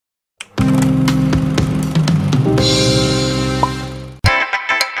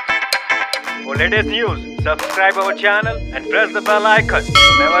latest news, subscribe our channel and press the bell icon to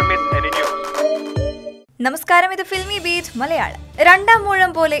never miss any news. നമസ്കാരം, ഇത് ഫിൽമിബീറ്റ് മലയാളം. രണ്ടാം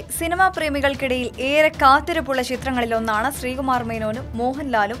മൂഴം പോലെ cinema പ്രേമികൾക്കിടയിൽ ഏറെ കാത്തിരിപ്പുള്ള ചിത്രങ്ങളിലൊന്നാണ് ശ്രീകുമാർ മേനോനും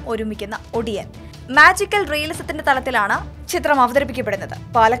മോഹൻലാലും ഒരുമിക്കുന്ന ഒടിയൻ. മാജിക്കൽ റിയലിസത്തിന്റെ തലത്തിലാണ് ചിത്രം അവതരിപ്പിക്കപ്പെടുന്നത്.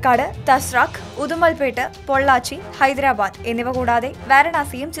 പാലക്കാട്, തസ്രാഖ്, ഉദുമൽപേട്ട്, പൊള്ളാച്ചി, ഹൈദരാബാദ് എന്നിവ കൂടാതെ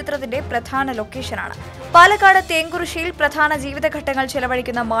വാരണാസിയും ചിത്രത്തിന്റെ പ്രധാന ലൊക്കേഷനാണ്. പാലക്കാട് തേങ്കുറിശ്ശിയിൽ പ്രധാന ജീവിതഘട്ടങ്ങൾ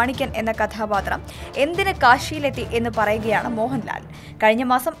ചെലവഴിക്കുന്ന മാണിക്യൻ എന്ന കഥാപാത്രം എന്തിന് കാശിയിലെത്തി എന്ന് പറയുകയാണ് മോഹൻലാൽ. കഴിഞ്ഞ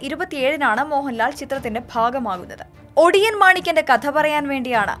മാസം 27-നാണ് മോഹൻലാൽ ചിത്രത്തിന്റെ ഭാഗമാകുന്നത്. ഒടിയൻ മാണിക്യന്റെ കഥ പറയാൻ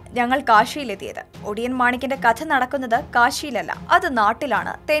വേണ്ടിയാണ് ഞങ്ങൾ കാശിയിലെത്തിയത്. ഒടിയൻ മാണിക്യന്റെ കഥ നടക്കുന്നത് കാശിയിലല്ല, അത്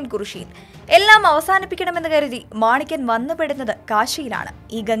നാട്ടിലാണ്, തേൻകുറിശ്ശിയിൽ. എല്ലാം അവസാനിപ്പിക്കണമെന്ന് കരുതി മാണിക്യൻ വന്നുപെടുന്നത് കാശിയിലാണ്.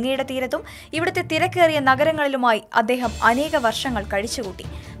 ഈ ഗംഗയുടെ തീരത്തും ഇവിടുത്തെ തിരക്കേറിയ നഗരങ്ങളിലുമായി അദ്ദേഹം അനേക വർഷങ്ങൾ കഴിച്ചുകൂട്ടി.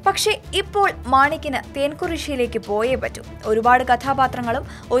 പക്ഷേ ഇപ്പോൾ മാണിക്യന് തേൻകുറിശ്ശിയിലേക്ക് പോയേ പറ്റൂ. ഒരുപാട് കഥാപാത്രങ്ങളും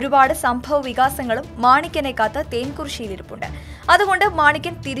ഒരുപാട് സംഭവ വികാസങ്ങളും മാണിക്യനെ കാത്ത് തേൻകുറിശ്ശിയിലിരിപ്പുണ്ട്. അതുകൊണ്ട്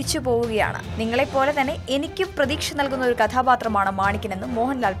മാണിക്യൻ തിരിച്ചു പോവുകയാണ്. നിങ്ങളെപ്പോലെ തന്നെ എനിക്കും പ്രതീക്ഷ നൽകുന്ന ഒരു കഥാപാത്രമാണ് മാണിക്യനെന്ന്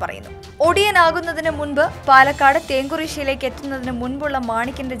മോഹൻലാൽ പറയുന്നു. ഒടിയനാകുന്നതിന് മുൻപ് പാലക്കാട് തേൻകുറിശ്ശിയിലേക്ക് എത്തുന്നതിന് മുൻപുള്ള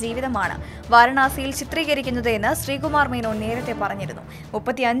മാണിക്യന്റെ ജീവിതമാണ് വാരണാസിയിൽ ചിത്രീകരിക്കുന്നത് എന്ന് ശ്രീകുമാർ മേനോൻ നേരത്തെ പറഞ്ഞിരുന്നു.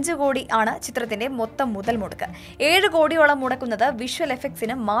 35 കോടി ആണ് ചിത്രത്തിന്റെ മൊത്തം മുതൽ മുടക്ക്. 7 കോടിയോളം മുടക്കുന്നത് വിഷ്വൽ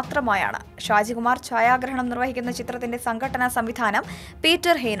എഫക്ട്സിന് മാത്രമായാണ്. ഷാജികുമാർ ഛായാഗ്രഹണം നിർവഹിക്കുന്ന ചിത്രത്തിന്റെ സംഘടനാ സംവിധാനം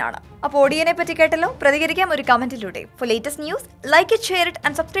പീറ്റർ ഹെയ്നാണ്. അപ്പോൾ ഒടിയനെ പറ്റി കേട്ടല്ലോ, പ്രതികരിക്കാം ഒരു കമന്റിലൂടെ. Four latest news, like it, share it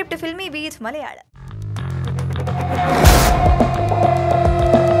and subscribe to ഫിൽമിബീറ്റ് Malayalam.